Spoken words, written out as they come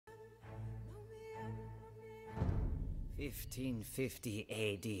1550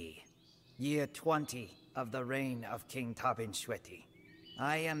 AD, year 20 of the reign of King Tabinshweti.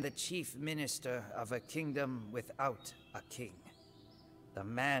 I am the chief minister of a kingdom without a king. The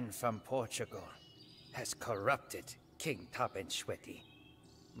man from Portugal has corrupted King Tabinshweti.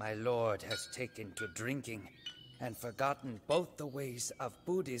 My lord has taken to drinking and forgotten both the ways of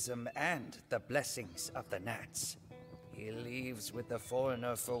Buddhism and the blessings of the Nats. He leaves with the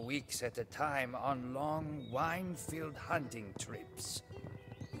foreigner for weeks at a time on long, wine-filled hunting trips.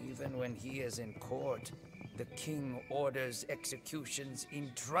 Even when he is in court, the king orders executions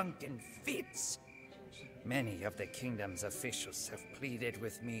in drunken fits. Many of the kingdom's officials have pleaded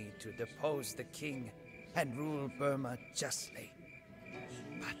with me to depose the king and rule Burma justly.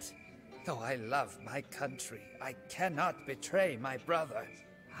 But though I love my country, I cannot betray my brother.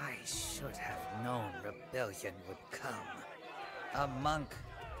 I should have known rebellion would come. A monk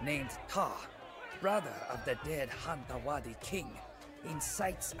named Ta, brother of the dead Hantawadi king,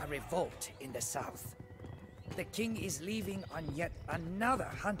 incites a revolt in the south. The king is leaving on yet another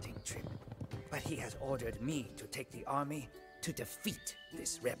hunting trip, but he has ordered me to take the army to defeat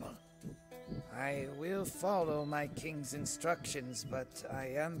this rebel. I will follow my king's instructions, but I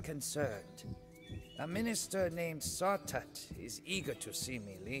am concerned. A minister named Sartat is eager to see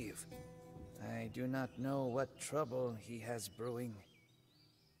me leave. I do not know what trouble he has brewing.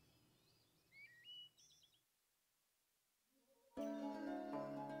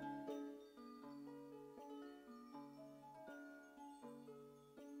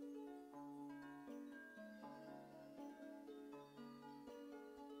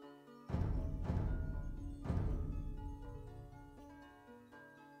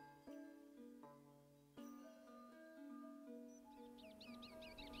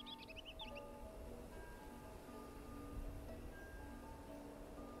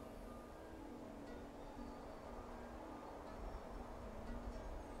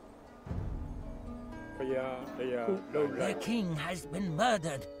 The king has been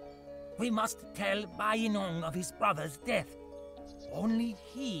murdered. We must tell Bayinnaung of his brother's death. Only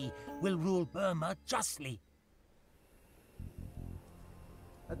he will rule Burma justly.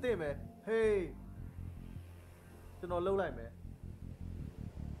 Hey,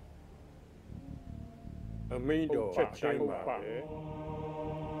 Amido,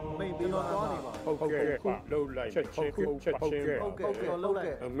 maybe not okay, low light, check, okay,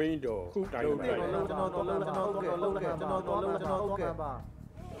 Amido,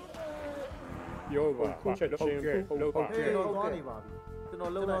 Yoga, check, okay, low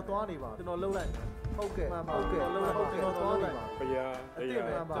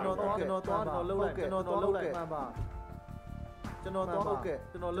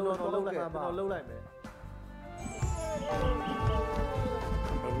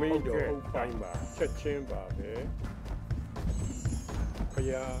Amido, timer, check, babe.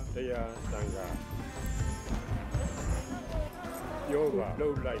 Paya, Daya, Sanga. Yoga,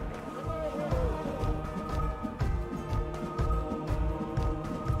 low light.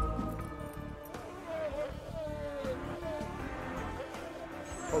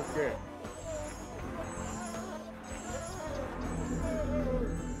 Okay.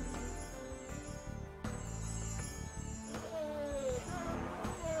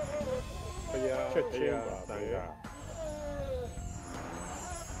 Check, Sanga.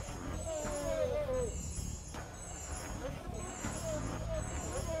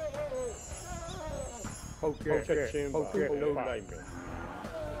 Okay, check, okay, low light.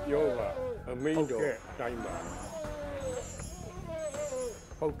 Yoga, Amido, timer.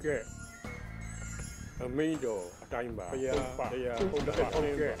 Okay. Amido, timer. Okay.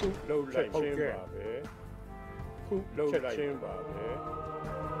 Low light chamber. Low light chamber.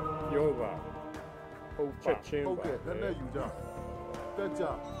 Yoga. Check chamber. Okay, then you jump. That's a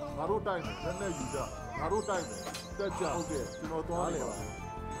Maru time, then you jump. Maru time. That's okay. You know, Tony.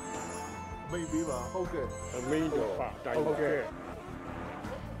 Maybe, okay. Amido, okay.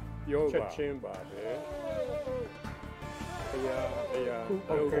 Yoga chamber.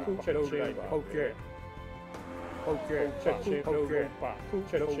 Okay. Okay, check, okay.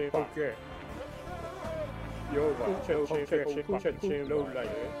 Yoga, check, low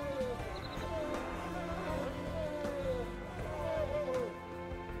light.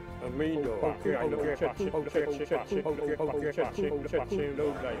 Amido, okay,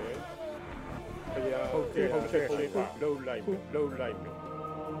 check, low light. Okay, low light.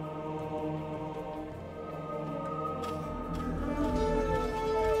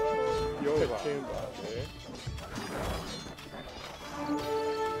 Yoga chamber,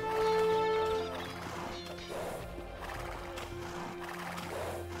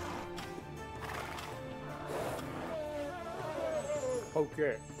 ဟုတ်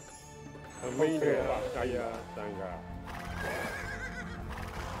ကဲ့အမင်းတော်ပါတရားတန်ခါ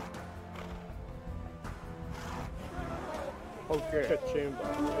ဟုတ်ကဲ့ချက်ချင်းပါ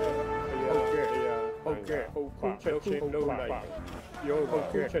ဟုတ်ကဲ့ဟုတ်ကဲ့ဟုတ်ပါချက်ချင်းလုံးလိုက်ရောဟုတ်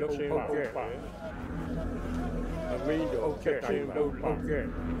ကဲ့ချက်ချင်းပါအမင်းတော်ချက်ချင်းလုံးဟုတ်ကဲ့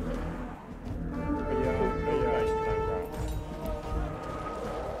တရားတန်ခါ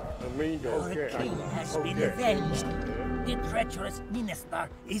အမင်းတော် Our ကဲ့ king has been avenged. The treacherous minister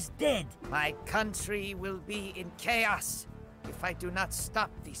is dead. My country will be in chaos if I do not stop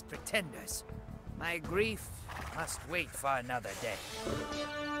these pretenders. My grief must wait for another day.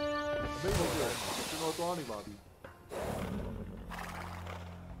 မင်းတို့ကကျွန်တော်သွားနေပါပြီ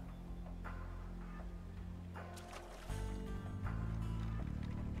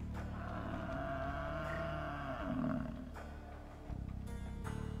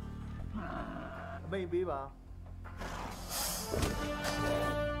အမိန်ပေးပါ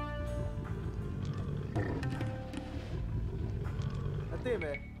အသင့်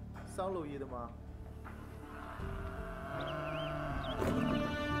ပဲစောင်းလို့ရည်သမား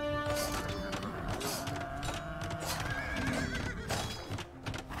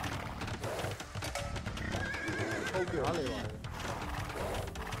ဟုတ်ကဲ့အားလေပါ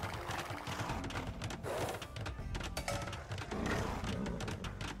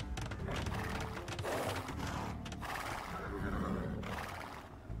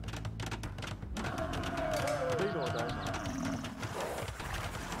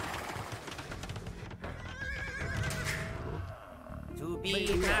To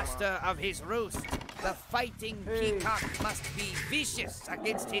be master of his roost, the fighting peacock must be vicious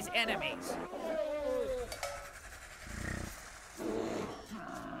against his enemies.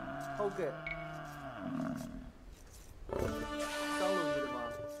 ဟုတ်ကဲ့စောင်းလို့ရည်သမား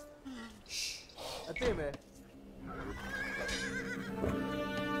အသင့်ပဲ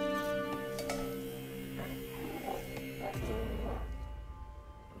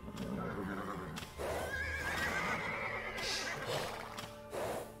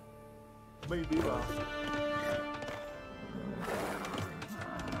မိတ်ပေးပါ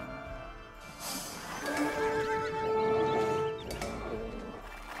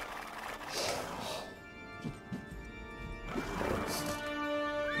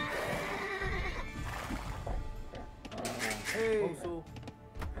တ်ဆို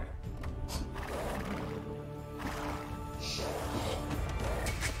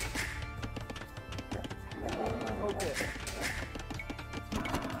ဟုတ်ကဲ့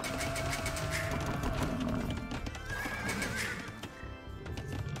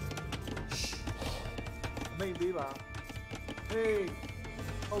မိတ်ပေးပါဟေး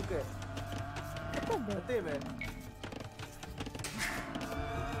ဟုတ်ကဲ့အသင့်ပဲ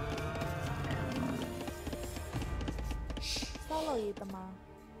ဆောက်လို့ရည်သမား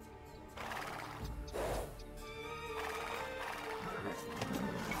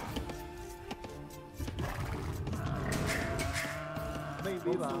မိတ်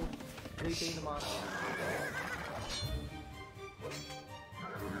ပေးပါဒိတ်သိန်းသမား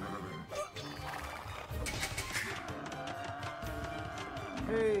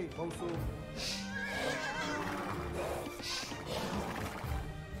ဟေးမုံဆို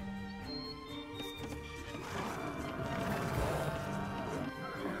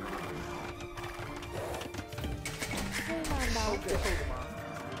ဟုတ်ကဲ့ဟုတ်ကဲ့ပါ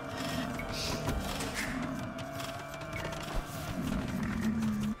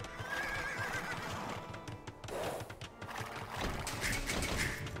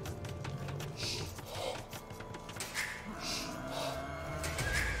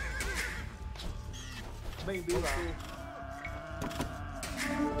မိတ်ပေးပါ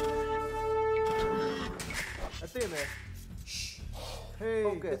အသင့်ပဲဟေး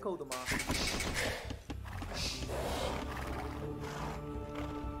ဟုတ်ကဲ့ခုတ်သမား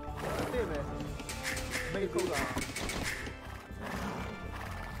အသင့်ပဲမိတ်ပေးပါ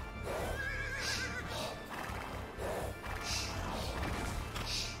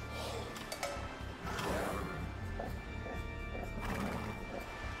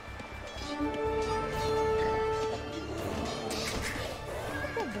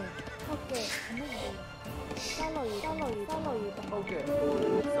ဟုတ်ကဲ့စောင်း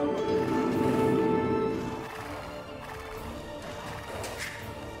လို့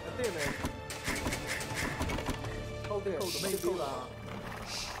အသင့်ပဲဟုတ်ကဲ့မိတ်ပေးပါ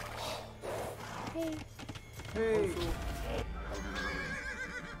ဟေးဟေး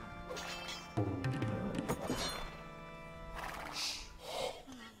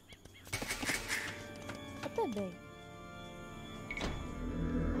အသက်ပဲ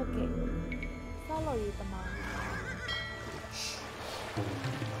ဟုတ်ကဲ့ဆောက်လို့ရည်သမား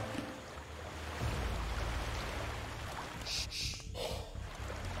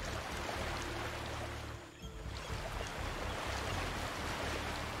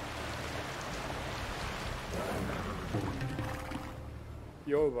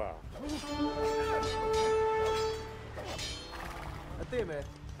ပြောပါ အသင့်ပဲ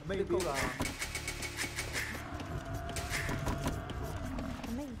အမိတ်ပေးပါ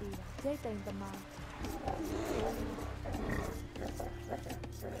အမိတ်ပေးတာရိတ်တိမ်သမား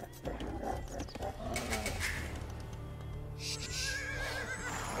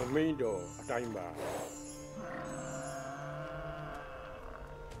အမိန်တော်အတိုင်းပါ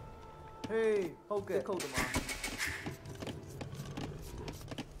ဟေးဟုတ်ကဲ့ခုတ်သမား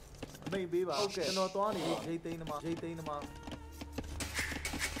အမိတ်ပေးပါဟုတ်ကဲ့ကျွန်တော်သွားနေရိတ်သိမ်းသမားရိတ်သိမ်းသမား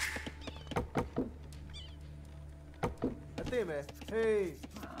အသင့်ပဲဟေး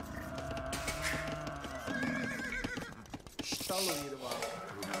စောင်းလို့ရည်သမား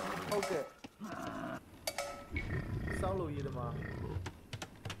ဟုတ်ကဲ့စောင်းလို့ရည်သမား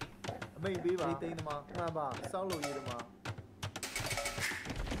အမိတ်ပေးပါရိတ်သိမ်းသမားမှန်ပါစောင်းလို့ရည်သမား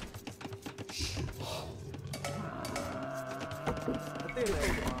အသင့်ပဲ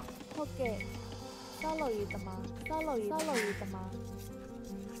သမား ဟုတ်ကဲ့စောက်လို့ရည်သမားစောက်လို့ရည်သမား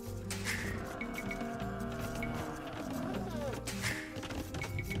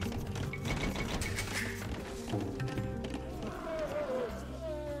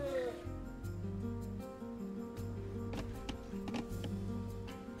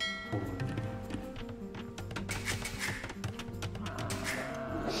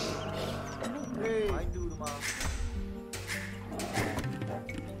Hey, I do the man.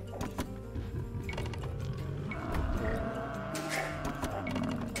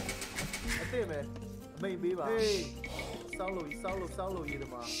 I think man, maybe ba. Hey, solo you the man. Solo you the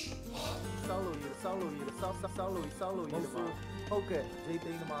man. Okay, J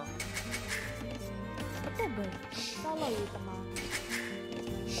thing the man. အသက်ပဲစောက်လို့ရည်သမား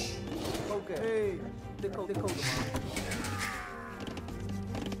Okay, hey, the code the man.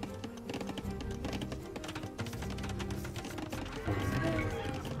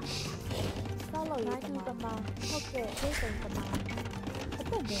 စောက်လို့ရည်သမားဟုတ်ကဲ့ရိတ်တိမ်သမားအ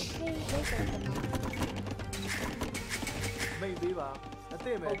သက်ပဲဟေးရိတ်တိမ်သမား Maybe ba. I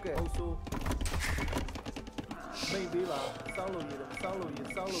think man. Okay, also. Maybe ba. Solo you the man.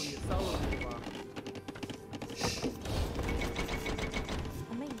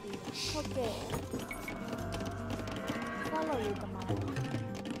 အမိတ်ပေးတာဟုတ်ကဲ့စောက်လို့ရည်သမားအ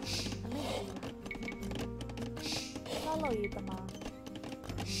မိတ်ပေးတာစောက်လို့ရည်သမား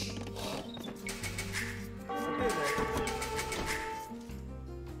I think man.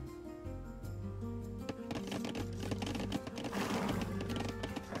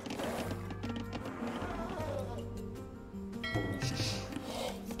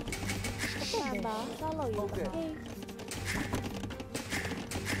 မှန်ပါစောက်လို့ရည်သမားဟေး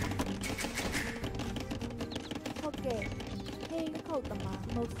ဟုတ်ကဲ့ဟေးခုတ်သမား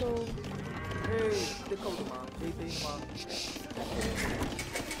မဟုတ်ဆိုး Hey, the code man. J thing man.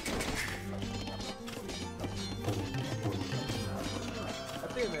 I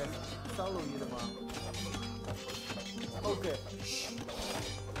think man. Solo you the man. Okay.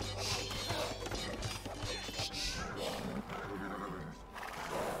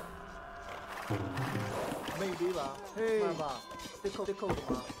 Maybe ba. Hey, ba. The code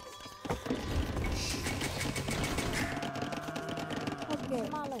man. ဟုတ်ကဲ့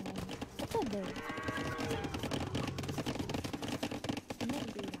မှားလိုက်မယ်အသက်ပဲအမိတ်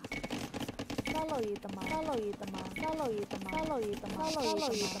ပေးတာစောက်လို့ရည်သမားစောက်လို့ရည်သမားစောက်လို့ရည်သမားစောက်လို့ရည်သမားစောက်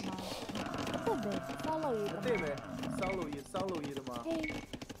လို့ရည်သမားအသက်ပဲစောက်လို့ရည်သ I မား think man. Solo you the man. ဟေး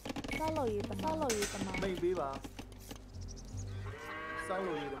စောက်လို့ရည်သမားစောက်လို့ရည်သမား Maybe ba.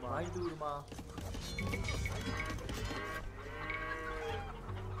 Solo you the man. I do the man.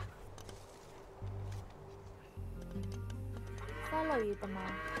 စောက်လို့ရည်သ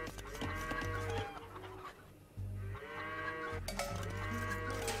မား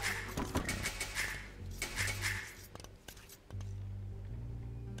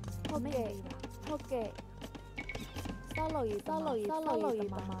ဟုတ်ကဲ့ဟုတ်ကဲ့စောက်လို့ရည်သ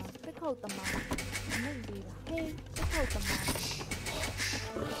မားတစ်ခုတ်သမားအမိတ်ပေးတာဟေးတစ်ခုတ်သမား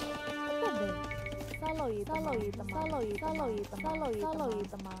အသက်ပဲစောက်လို့ရည်သမားဟုတ်ကဲ့ရိတ်တိမ်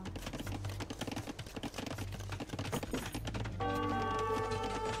သမား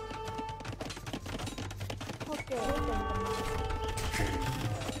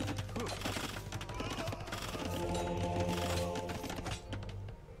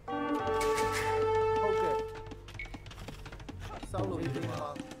Okay. Solo you the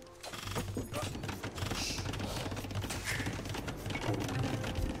man.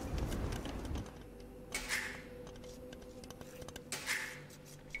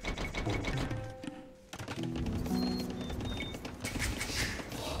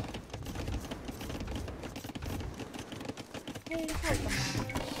 Hey, hold the man.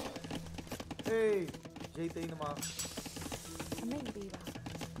 Hey, Jay Nama. Maybe that.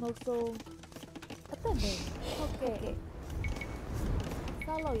 Moso. Attend. Okay.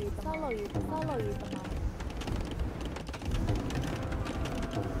 Follow you, the man.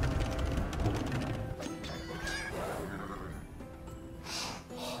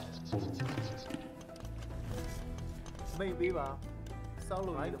 Maybe ba.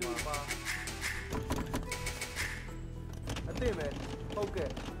 Follow you, the man. Attend. Okay.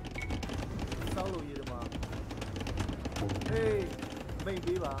 Follow you, the man. Hey,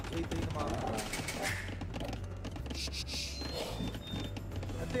 maybe ba. Jay Nama.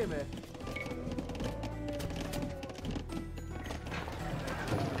 Attend.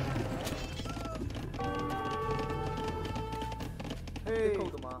 Hey,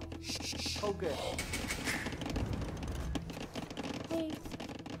 okay. Hey,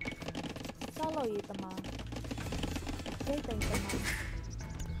 follow you, the man. Jay the man.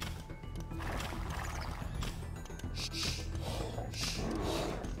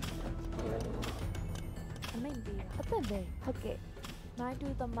 Maybe. Attend. Okay. I do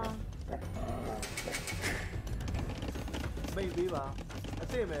the man. Maybe ba.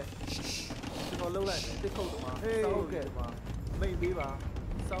 Attend. Chúng nó lâu lại để tiếp câu được mà. Hey, okay mà. Maybe ba.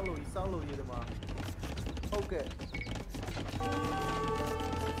 Follow you, the man. Okay.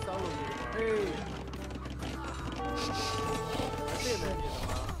 Follow you, the man. Hey. Attend, the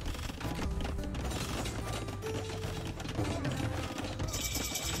man.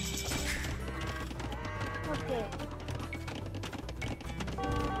 Okay.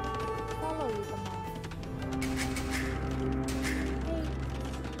 Follow you, the man. Hey.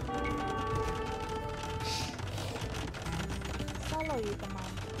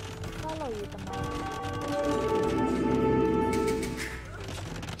 Follow you, the man.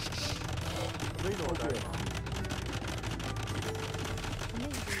 Mấy đồ đây.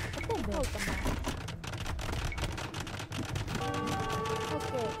 Maybe. Attend. Hold the man.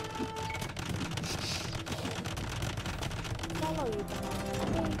 Okay. Follow you, the man.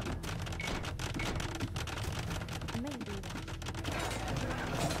 Hey. Maybe.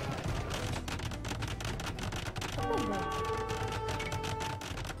 Attend.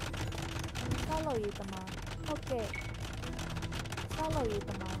 Follow you, the man. Okay. Follow you,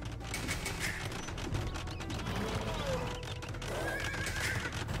 the man.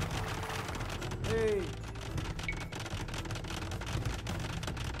 Hey.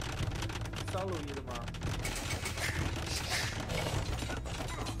 Follow you, the man.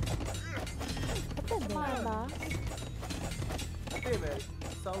 Attend. Man, ba? Attend.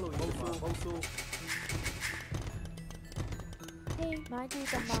 Follow you, the man. Also. Hey, I do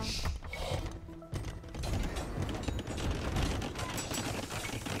the man.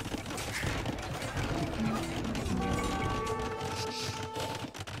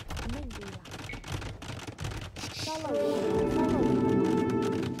 Maybe. Follow you.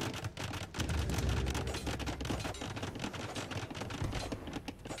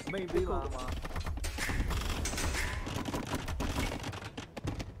 Maybe ba.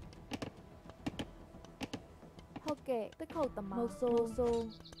 Okay, pick out the man. Moso.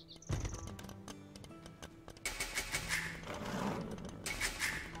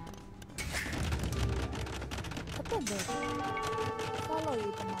 Attend. Follow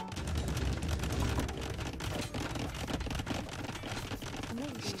you, the man.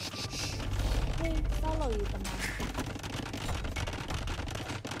 Maybe. Hey, follow you, the man.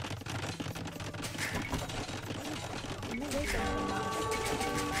 Maybe the man.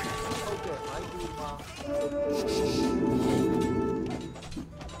 Okay, I do ma.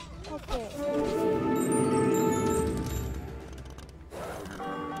 Okay.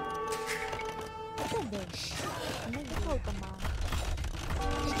 Attend. Maybe hold the man.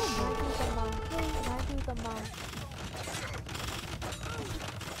 Attend. I do the man. Hey, I do the man.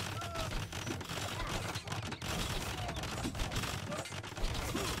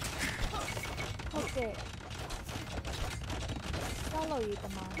 Okay. Follow you, the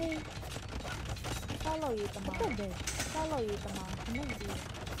man. Hey. Follow you, the man. Attend. Follow you, the man. Maybe.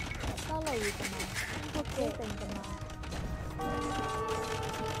 Follow you, the man. Okay, thank the man.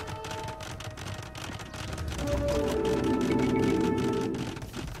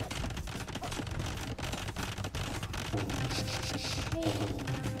 Hey.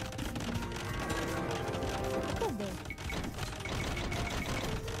 Attend.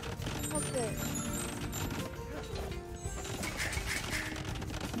 Okay.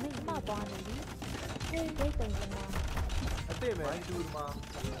 Maybe ma ba ni. Hey, thank the man. Attend, I do ma.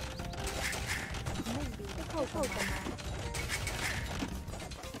 Maybe. Hold the man.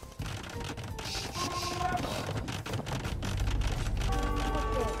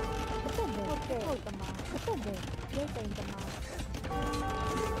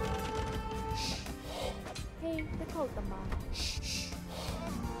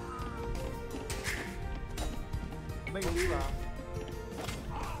 မိတ်ပေးပါ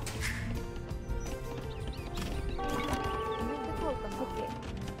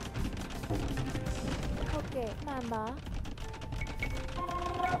ဟုတ်ကဲ့မှန်ပါ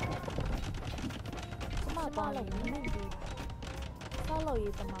ကျမသွားလိုက်မိတ်ပြီးဆောက်လို့ရ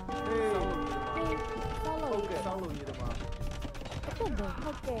သမားဆောက်လို့ရသမား ဆောက်လို့ရသမား အတက်ပဲ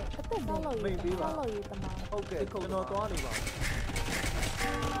ဟုတ်ကဲ့အတက်ဆောက်လို့ရဆောက်လို့ရသမား ဟုတ်ကဲ့ကျွန်တော်သွားနေပါ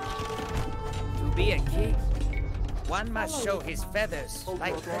To be a king, one must show his feathers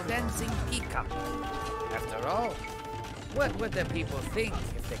like a dancing peacock. After all, what would the people think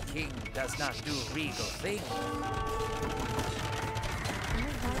if the king does not do regal things?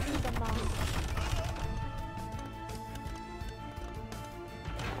 ဘာဒီသမား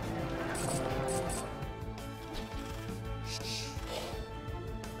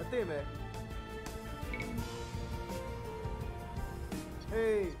အသင့်ပဲ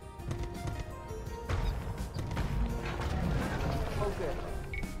Hey ဟုတ်ကဲ့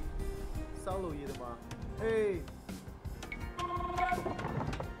ဆောက်လို့ရသမား Hey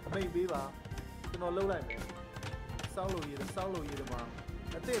မိတ်ပေးပါကျွန်တော်လှုပ်လိုက်မယ်ဆောက်လို့ရသမား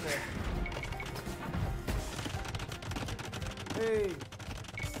အသင့်ပဲ Hey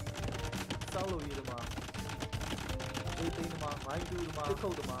ဆောက်လို့ရသမားအေးသိန်းသမားမိုင်းတူသမားတစ်ခု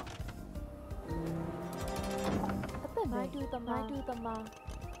တ်သမား အတက်ပဲတူသမား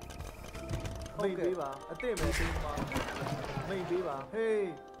မိတ်ပေးပါအသင့်ပဲသိန်းသမားမိတ်ပေးပါ Hey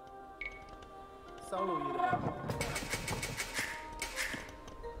ဆောက်လို့ရသမား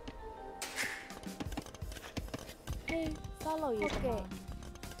ဟေးဆောက်လို့ရသမား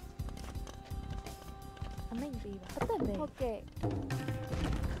အမိတ်ပြီးပါအတက်ပဲဟုတ်ကဲ့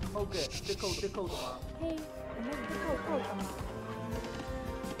ဟုတ်ကဲ့တစ်ခုတ်သမား ဟေးအမိတ်ပြီးဟုတ်သမား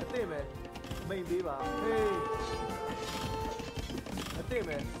အသင့်ပဲမိတ်ပေးပါ Hey အသင့်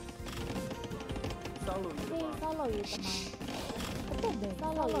ပဲဆောက်လို့ရသ ဟေး မား ဆောက်လို့ရသမားအတက်ပဲဆော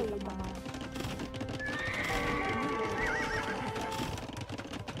က်လို့ရသမား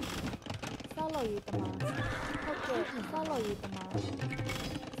ဆောက်လို့ရသမားဟုတ်ကဲ့ဆောက်လို့ရသမား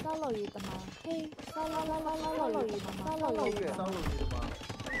ဆောက်လို့ရသမားဟေးဆောက်လို့ရသမားဆောက် ဟု လို့ တ် ရ ကဲ့ သ ဆော မား က်လို့ရသမား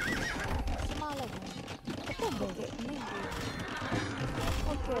ကျမလည်းအတက်ပဲအမိတ်ပြီး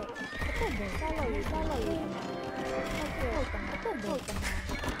ဟုတ်ကဲ့အတက်ပဲဆောက်လို့ရသမားဟုတ်ကဲ့ဟုတ်သမား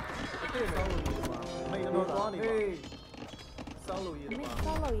အသင့်ဆောက်လို့ရသမားမိတ်တော်သွားနေပါ Hey ဆောက်လို့ရ အ သ မိတ် မား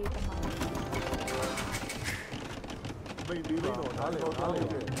ဆောက်လို့ရသမား မိတ်ပေးပါတော့နားလေ ဟုတ်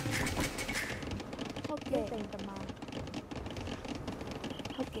ကဲ့တိမ်သမား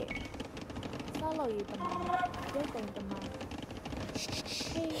ဟုတ်ကဲ့ဆောက်လို့ရသမားတိမ်သမား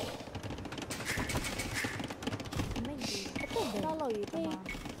ဟေးအမိတ်ပြီးအတက်ပဲဆောက်လို့ရသမား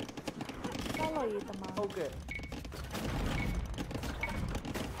ဆောက်လို့ရသမား ဟုတ်ကဲ့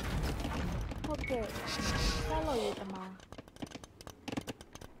ဟုတ်ကဲ့ဆောက်လို့ရသမား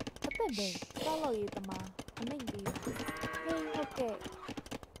အတက်ပဲဆောက်လို့ရသမားအမိတ်ပြီးဟေးဟုတ်ကဲ့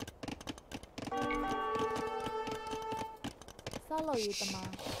ဆောက်လို့ရသမား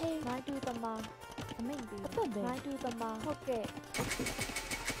ဟေးမိုင်းတူသမားအမိတ်ပြီးအတက်ပဲမိုင်းတူသမားဟုတ်ကဲ့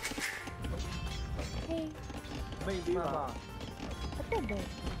ဟေး မိတ်ပေးပါ အတက်ပဲ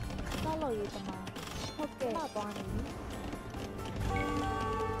ဆောက်လို့ရသမားဟုတ်ကဲ့လာသွားနေပြီ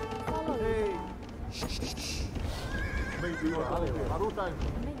ဆောက်လို့ရသမား မိတ်ပေးပါနားလေငါတို့တိုင်း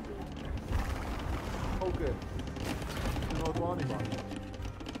အမိတ်ပြီး ဟုတ်ကဲ့ကျွန်တော်သွားနေပါ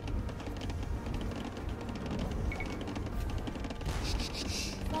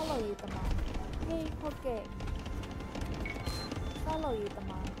ဆောက်လို့ရသမားဟေးဟုတ်ကဲ့ဆောက်လို့ရသ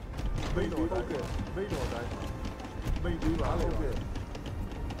မား မိတ်တော်ဟုတ်ကဲ့မိတ်တော်တိုင်းမိတ်ပေးပါဟုတ်ကဲ့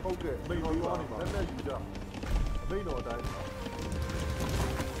ဟုတ်ကဲ့မိတ်တော်သွားနေပါလက်နဲ့ယူကြမိတ်တော်တိုင်း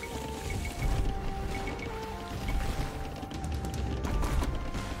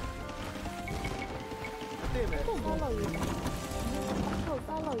အသင့်ပဲ ဆောက်လို့ရသမားဟုတ်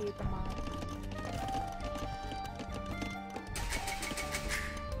ဆောက်လို့ရသမား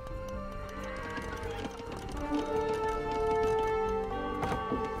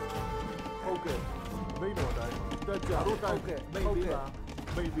ဟုတ်ကဲ့မိတ်တော်တိုင်းတက်ကြတို့တိုင်း မိတ်ပေးပါ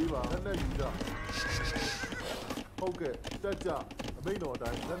မိတ်ပေးပါလက်နဲ့ယူကြဟုတ်ကဲ့တက်ကြမိတ်တော်တို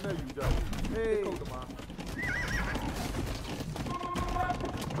င်းလက်နဲ့ယူကြ Hey ခုတ်သမား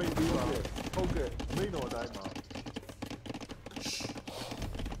မိတ်ပေးပါဟုတ်ကဲ့မိတ်တော်တိုင်းမှာ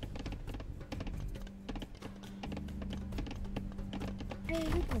ဟေး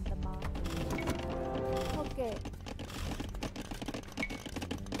ဝိပင်သမားဟုတ်ကဲ့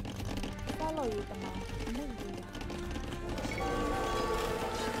ဆောက်လို့ရသမားအမိတ်ပြီး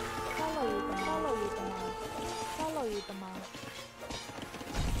ဆောက်လို့ရသမားဆောက်လို့ရသမားဆောက်လို့ရသမား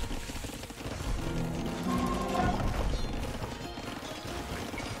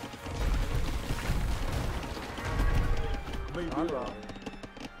ပေးပါ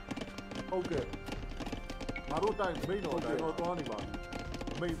ဟုတ်ကဲ့ငါတို့တိုင်းမိန်တော်တိုင်းတော့သွားနေပါ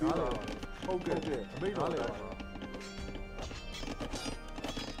မိန်ပေးပါဟုတ်ကဲ့မိန်တော်တိုင်း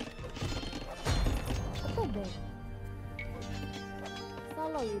ဟုတ်တယ်ဆော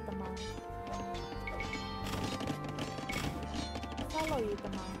က်လို့ရတမဆောက်လို့ရတ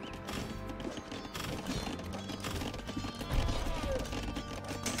မ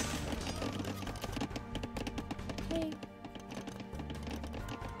ဟေး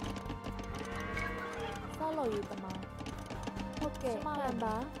ဆောက်လို့ရတမဟုတ်ကဲ့မှန်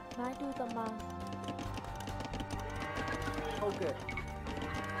ပါနိုင်တူတမဟုတ်ကဲ့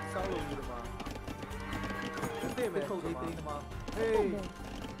ဆောက်လို့ရတမတဲ့မဲ့ခုတ်သေးသေးတမဟေးအ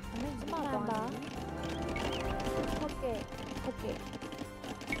မေမှန်ပါဟုတ်ကဲ့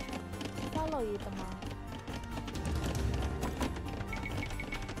ဆောက်လို့ရတမ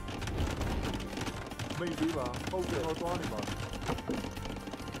မိန်ပေးပါဟုတ်ကဲ့တော့သွားနေပါ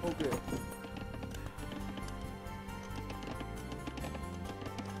ဟုတ်ကဲ့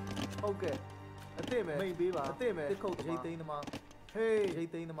အစ်စ်မဲ့မိန်ပေးပါအစ်စ်မဲ့တစ်ခုတ်ရိတ်သိန်းတမဟေးရိ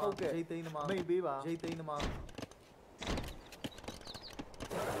တ်သိန်းတမဟုတ်ကဲ့ရိတ်သိန်းတမမိန်ပေးပါရိတ်သိန်းတမ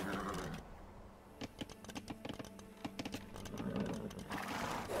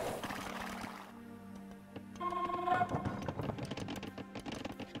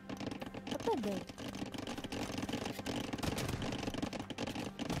ဟုတ်တယ်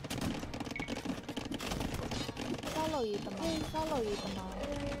ဆောက်လို့ရတမဆောက်လို့ရတမ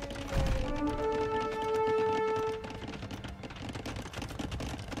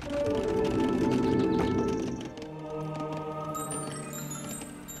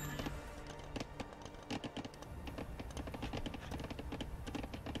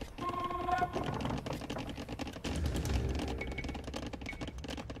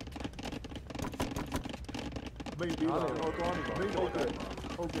မိန်ပေးပါတော့သွားနေပါမိန်ဟုတ်ကဲ့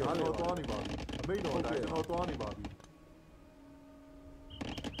တော့သွားနေပါမိန်တော်တိုင်းတော့သွားနေပါပြီ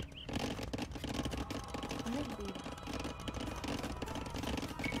အမေပေး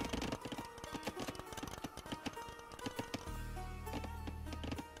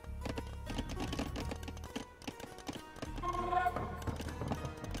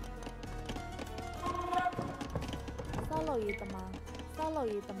ဆောက်လို့ရတမဆောက်လို့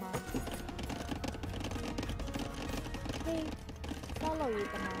ရတမဟေးဆောက်လို့ရ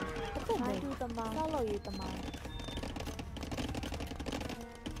တမအခုနိုင်တူတမဆောက်လို့ရတမ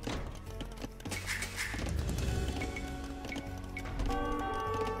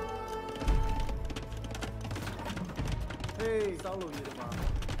ဟေးဆောက်လို့ရတမအ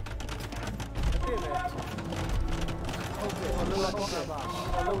စ်စ်မဲ့ဟုတ်ကဲ့ကျွန်တော်လှုပ်လိုက်ပါ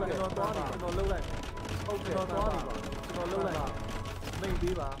လှုပ်လိုက်တော့သွားနေကျွန်တော်လှုပ်လိုက်ဟုတ်ကဲ့တော့သွားနေပါကျွန်တော်လှုပ်လိုက်မိန်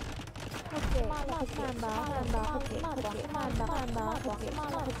ပေးပါဟုတ်ကဲ့မှန်ပါဟုတ်ကဲ့မှန်ပါဟုတ်ကဲ့မှန်ပါမှန်ပါဟုတ်ကဲ့မှန်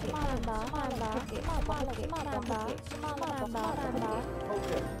ပါဟုတ်ကဲ့မှန်ပါမှန်ပါဟုတ်ကဲ့မှန်ပါဟုတ်ကဲ့မှန်ပါမှန်ပါဟုတ်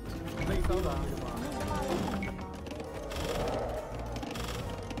ကဲ့မိတ်ဆောက်တာ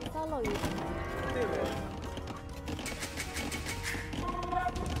ဆောက်လို့ရတဲ့ပဲ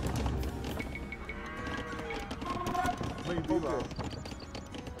မိန်ပေးပါ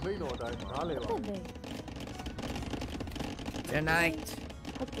မိန်တော်တိုင်းနားလေပါ Tonight,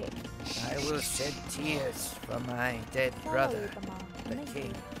 okay. I will shed tears for my dead brother, the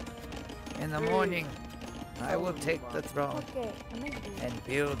king. In the morning, I will take the throne and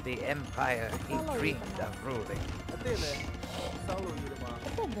build the empire he dreamed of ruling.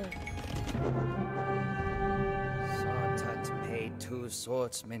 Sortat paid 2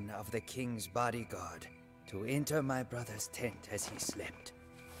 swordsmen of the king's bodyguard to enter my brother's tent as he slept,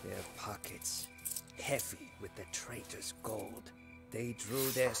 their pockets heavy with the traitor's gold. They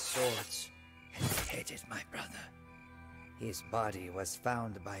drew their swords and beheaded my brother. His body was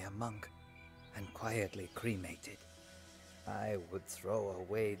found by a monk and quietly cremated. I would throw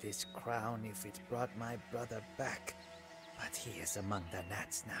away this crown if it brought my brother back, but he is among the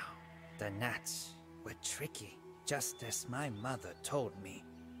gnats now. The gnats were tricky, just as my mother told me.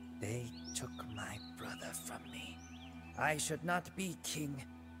 They took my brother from me. I should not be king.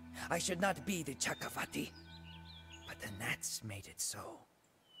 I should not be the Chakravati. But the gnats made it so.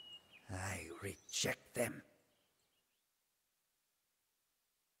 I reject them.